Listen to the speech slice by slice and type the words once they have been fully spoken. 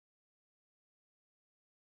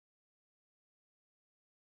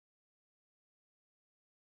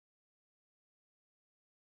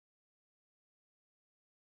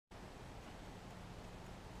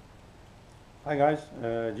Hi guys,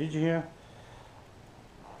 Gigi here.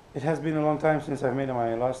 It has been a long time since I've made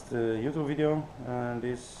my last YouTube video, and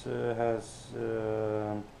this has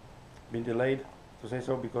been delayed, to say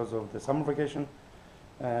so, because of the summer vacation,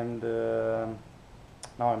 and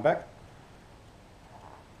now I'm back.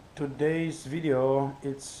 Today's video,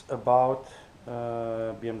 it's about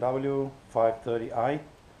BMW 530i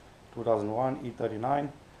 2001 E39,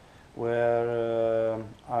 where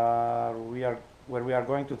we are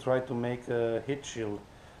going to try to make a heat shield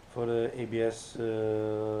for the ABS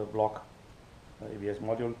block, ABS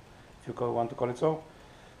module, if you want to call it so.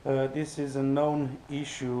 This is a known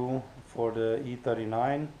issue for the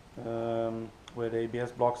E39, where the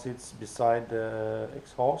ABS block sits beside the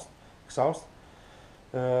exhaust,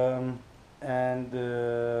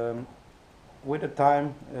 with the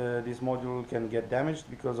time this module can get damaged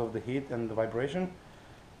because of the heat and the vibration,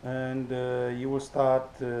 and you will start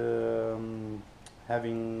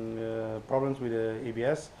having problems with the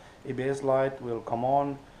ABS light will come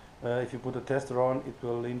on. If you put a tester on, it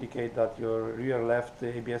will indicate that your rear left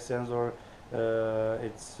ABS sensor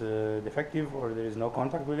it's defective, or there is no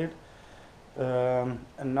contact with it.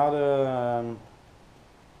 Another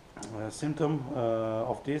symptom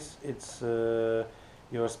of this, it's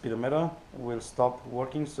your speedometer will stop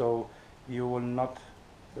working, so you will not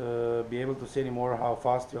be able to see anymore how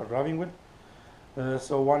fast you are driving with.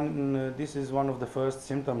 This is one of the first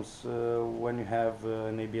symptoms when you have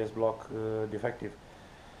an ABS block defective,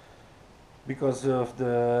 because of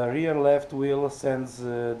the rear left wheel sends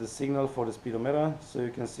the signal for the speedometer, so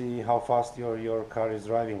you can see how fast your car is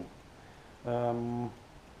driving. In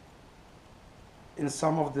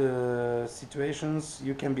some of the situations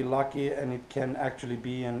you can be lucky and it can actually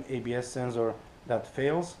be an ABS sensor that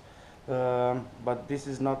fails, but this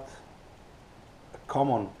is not a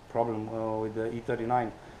common problem with the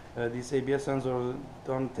E39. These ABS sensors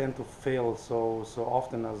don't tend to fail so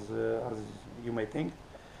often as you may think,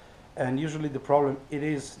 and usually the problem it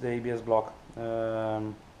is the ABS block.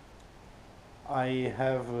 I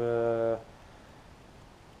have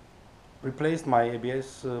replaced my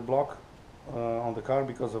ABS block on the car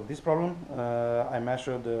because of this problem. I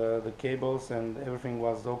measured the cables and everything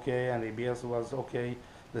was okay, and ABS was okay,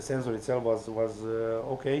 the sensor itself was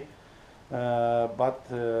okay, but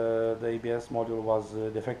the ABS module was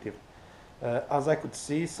defective. As I could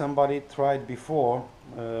see, somebody tried before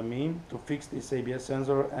me to fix this ABS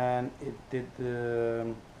sensor, and it did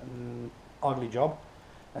an ugly job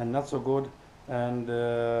and not so good, and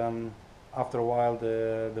after a while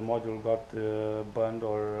the module got burned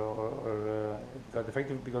or it got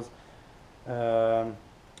defective, because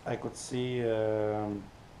I could see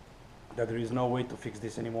that there is no way to fix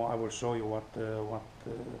this anymore. I will show you what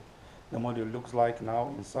the module looks like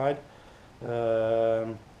now inside.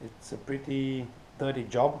 It's a pretty dirty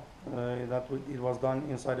job that it was done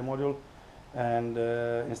inside the module, and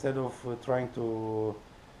instead of trying to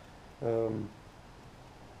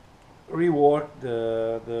rework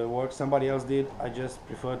the work somebody else did, I just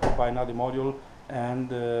preferred to buy another module, and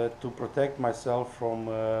to protect myself from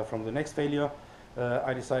the next failure,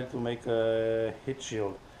 I decided to make a heat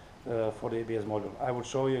shield for the ABS module. I will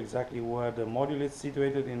show you exactly where the module is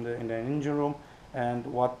situated in the engine room and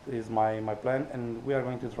what is my plan, and we are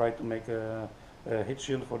going to try to make a heat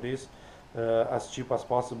shield for this as cheap as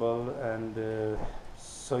possible, and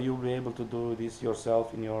so you'll be able to do this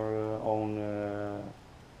yourself in your own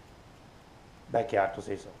backyard, to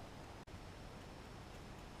say so.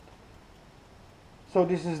 So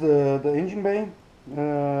this is the engine bay,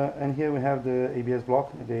 and here we have the ABS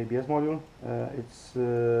block, the ABS module. It's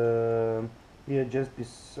here just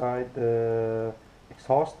beside the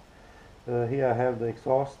exhaust. Here I have the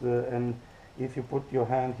exhaust, and if you put your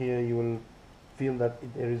hand here, you will feel that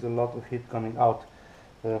there is a lot of heat coming out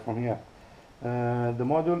from here. The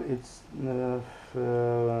module, it's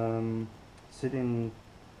sitting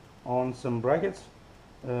on some brackets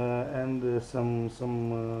and some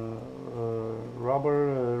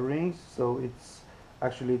rubber rings, so it's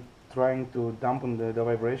actually trying to dampen the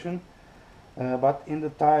vibration, but in the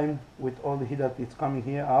time with all the heat that is coming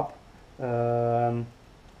here up,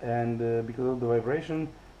 and because of the vibration,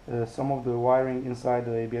 some of the wiring inside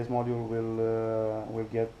the ABS module will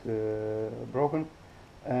get broken,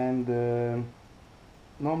 and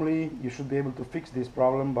normally you should be able to fix this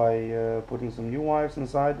problem by putting some new wires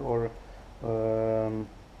inside, or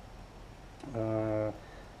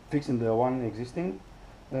fixing the one existing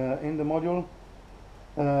in the module.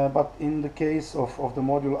 But in the case of the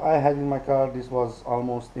module I had in my car, this was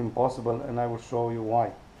almost impossible, and I will show you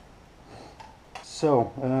why.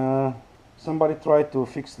 So somebody tried to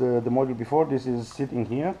fix the module before. This is sitting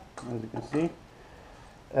here, as you can see,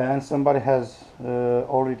 and somebody has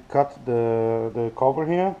already cut the cover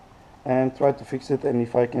here and tried to fix it. And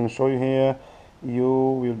if I can show you here, you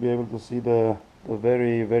will be able to see the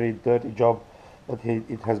very dirty job that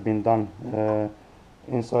it has been done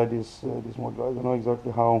inside this module. I don't know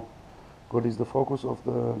exactly how good is the focus of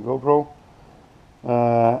the GoPro,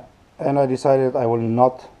 and I decided I will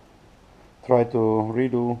not try to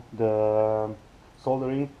redo the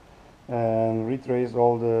soldering and retrace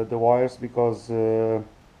all the wires, because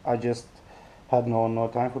I just had no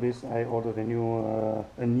time for this. I ordered a newer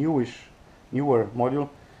module.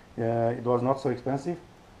 It was not so expensive,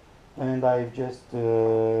 and I just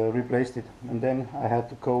replaced it, and then I had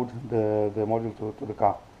to code the module to the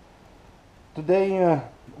car. Today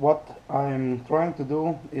what I'm trying to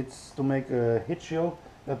do is to make a heat shield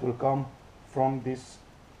that will come from this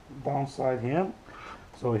downside here.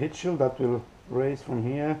 So a heat shield that will raise from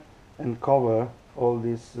here and cover all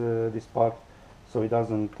this part, so it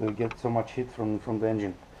doesn't get so much heat from the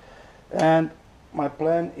engine. And my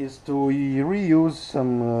plan is to reuse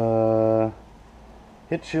some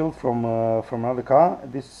heat shield from another car.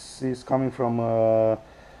 This is coming from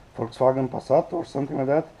Volkswagen Passat or something like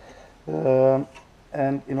that.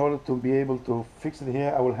 And in order to be able to fix it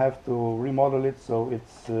here, I will have to remodel it so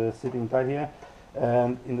it's sitting tight here,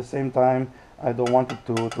 and in the same time I don't want it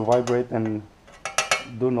to vibrate and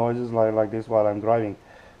do noises like this while I'm driving.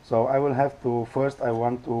 So I will have to first, I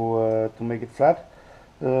want to make it flat,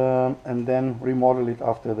 and then remodel it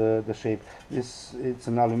after the shape. It's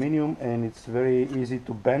an aluminium and it's very easy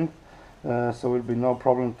to bend, so it will be no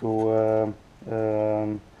problem to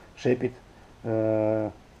shape it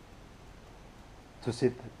to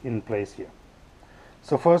sit in place here.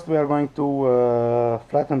 So first we are going to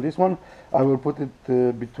flatten this one. I will put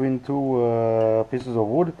it between two pieces of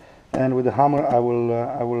wood, and with the hammer I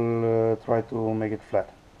will try to make it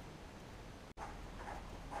flat.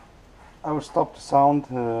 I will stop the sound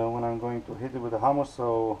when I'm going to hit it with the hammer,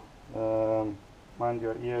 so mind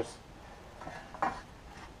your ears.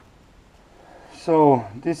 So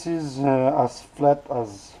this is as flat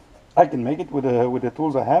as I can make it with the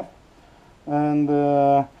tools I have. And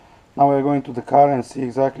now we're going to the car and see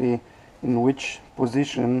exactly in which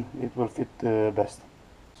position it will fit best.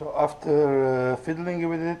 So after fiddling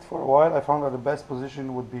with it for a while, I found that the best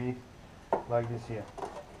position would be like this here.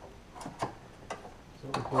 So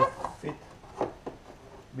it will fit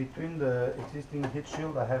between the existing heat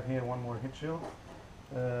shield. I have here one more heat shield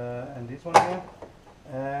and this one here,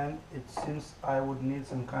 and it seems I would need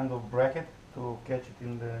some kind of bracket to catch it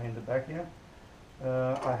in the back here.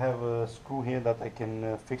 I have a screw here that I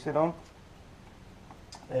can fix it on,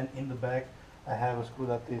 and in the back I have a screw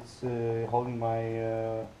that is holding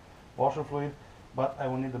my washer fluid, but I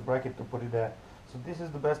will need a bracket to put it there. So this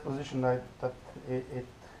is the best position that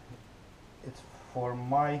it's for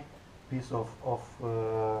my piece of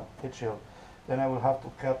heat shield. Then I will have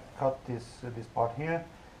to cut this part here,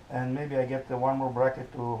 and maybe I get one more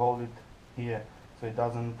bracket to hold it here so it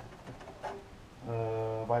doesn't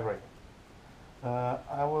vibrate.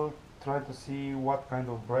 I will try to see what kind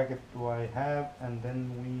of bracket do I have, and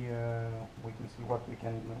then we can see what we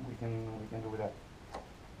can do with that.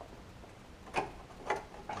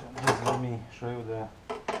 Just let me show you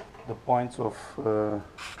the points of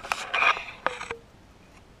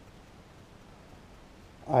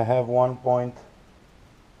I have one point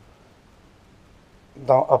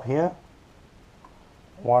down up here,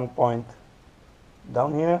 one point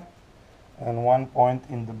down here, and one point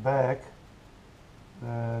in the back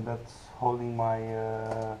that's holding my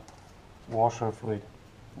washer fluid.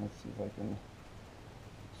 Let's see if I can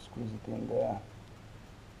squeeze it in there.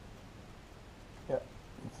 Yeah,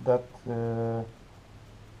 it's that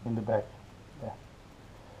in the back. Yeah.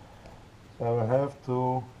 So I will have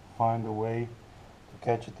to find a way to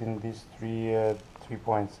catch it in these three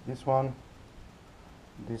points. This one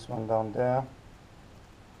down there.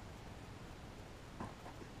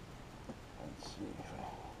 Let's see if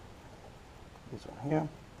this one here,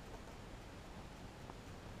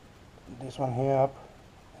 this one here up,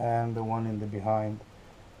 and the one in the behind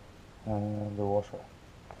the washer.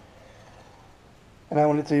 And I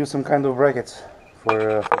will need to use some kind of brackets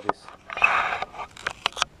for this.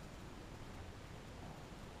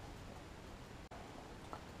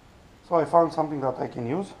 So I found something that I can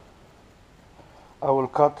use. I will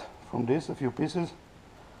cut from this a few pieces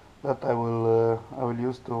that I will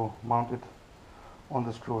use to mount it on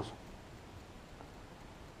the screws.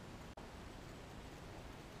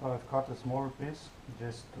 So I've cut a smaller piece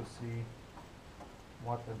just to see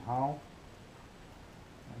what and how,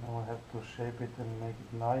 and I will have to shape it and make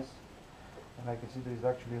it nice. And I can see there is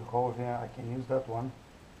actually a hole here. I can use that one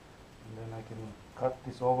and then I can cut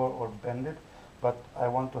this over or bend it, but I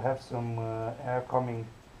want to have some air coming,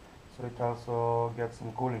 so it also gets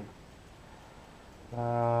some cooling.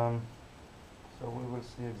 So we will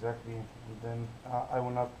see exactly, and then I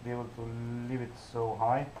will not be able to leave it so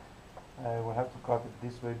high. I will have to cut it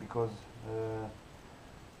this way because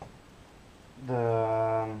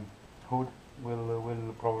the hood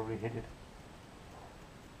will probably hit it.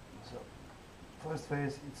 So first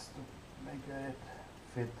phase is to make it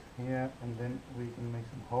fit here, and then we can make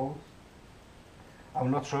some holes. I will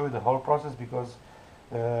not show you the whole process because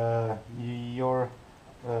your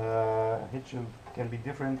heat shield can be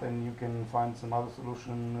different, and you can find some other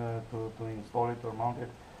solution to install it or mount it.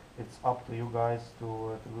 It's up to you guys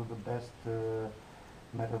to do the best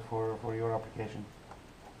method for your application.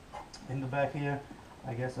 In the back here,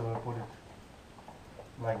 I guess I will put it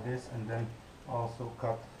like this, and then also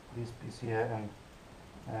cut this piece here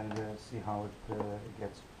and see how it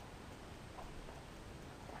gets.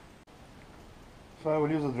 So I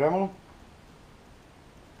will use a Dremel.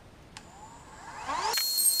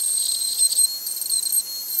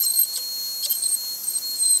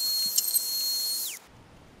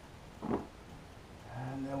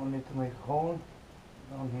 And then we'll need to make a hole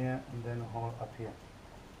down here and then a hole up here.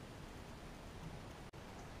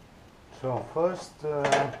 So first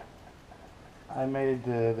I made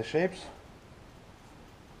the shapes.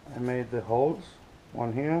 I made the holes,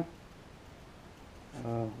 one here,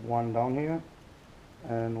 one down here,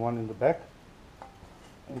 and one in the back.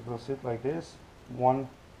 It will sit like this, one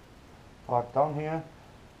part down here,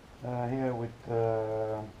 here with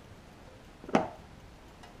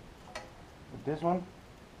this one,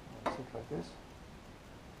 it'll sit like this,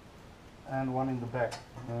 and one in the back.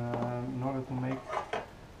 In order to make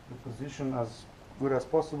the position as good as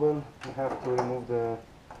possible, you have to remove the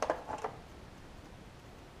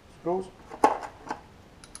screws.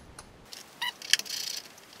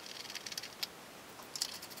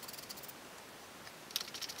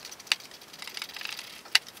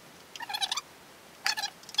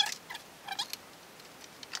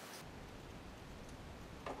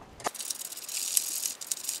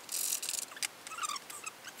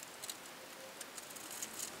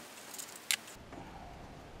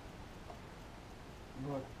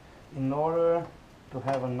 In order to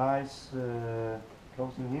have a nice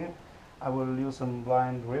closing here, I will use some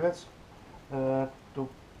blind rivets to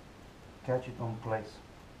catch it on place.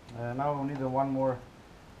 Now we need one more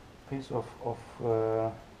piece of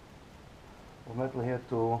metal here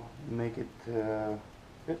to make it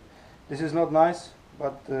fit. This is not nice,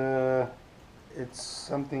 but it's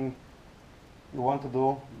something you want to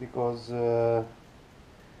do because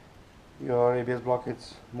your ABS block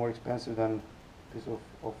is more expensive than piece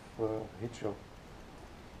of heat shield.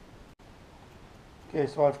 Okay,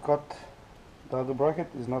 so I've cut the other bracket.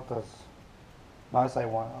 It's not as nice as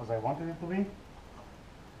I wanted it to be,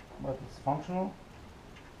 but it's functional.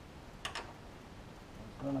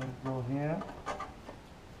 It's gonna go here.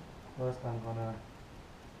 First I'm gonna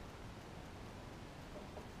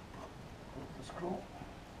put the screw.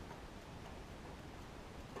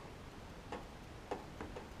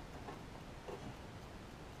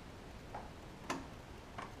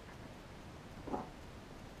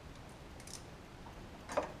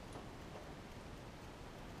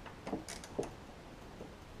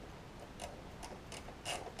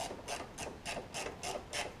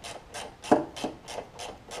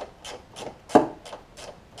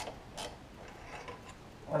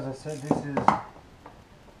 As I said, this is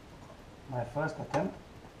my first attempt.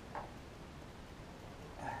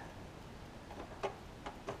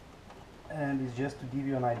 And it's just to give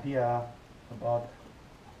you an idea about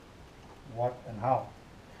what and how.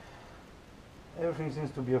 Everything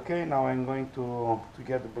seems to be okay. Now I'm going to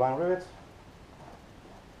get the blind rivets.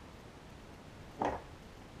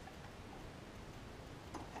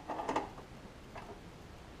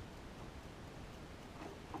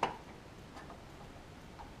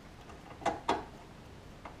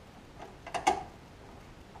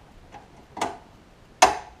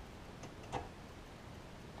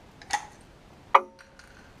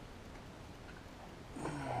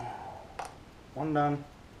 One done,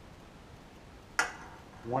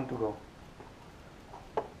 one to go.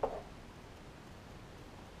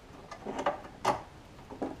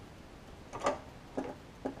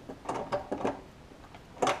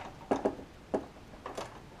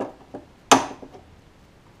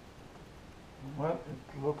 Well,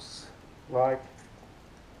 it looks like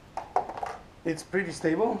it's pretty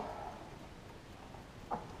stable.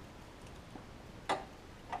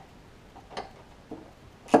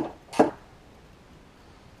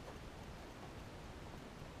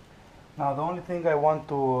 Now the only thing I want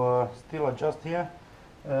to still adjust here,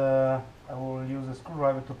 I will use a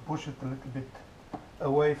screwdriver to push it a little bit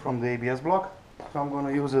away from the ABS block. So I'm going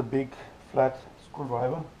to use a big flat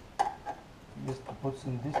screwdriver just to put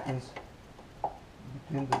some distance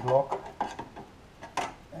between the block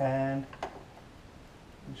and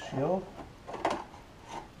the shield.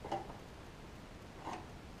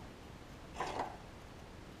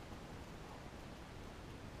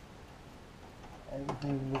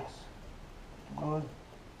 Everything looks good.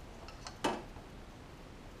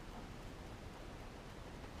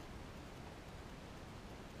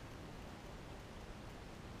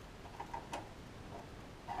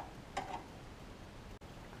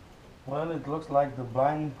 Well, it looks like the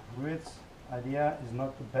blind width idea is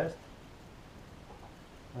not the best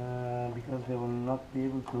because they will not be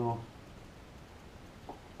able to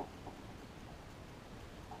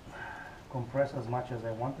compress as much as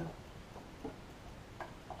I wanted.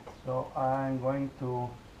 So I'm going to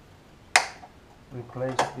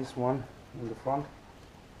replace this one in the front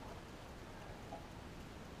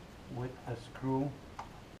with a screw.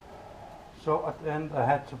 So at the end I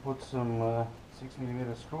had to put some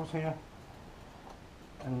 6mm screws here,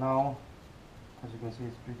 and now as you can see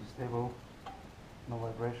it's pretty stable, no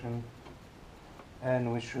vibration,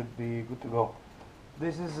 and we should be good to go.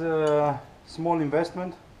 This is a small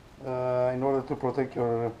investment in order to protect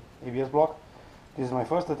your ABS block. This is my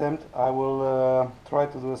first attempt. I will try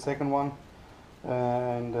to do a second one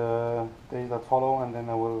and days that follow, and then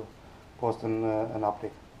I will post an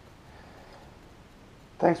update.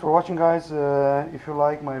 Thanks for watching, guys. If you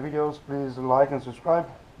like my videos, please like and subscribe,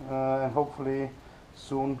 and hopefully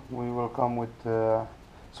soon I will come with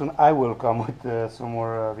some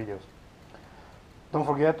more videos. Don't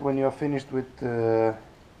forget, when you are finished with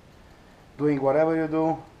doing whatever you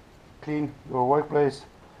do, clean your workplace.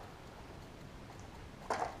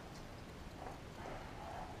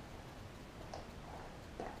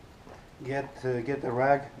 Get a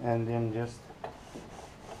rag and then just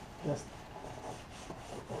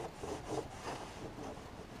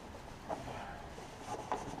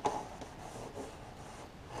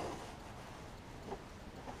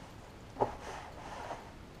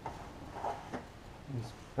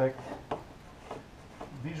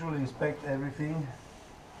visually inspect everything,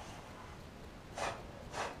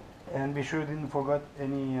 and be sure you didn't forget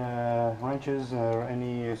any wrenches or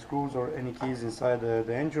any screws or any keys inside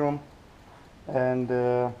the engine room. And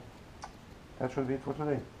that should be it for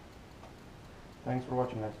today. Thanks for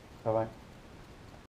watching, guys. Bye bye.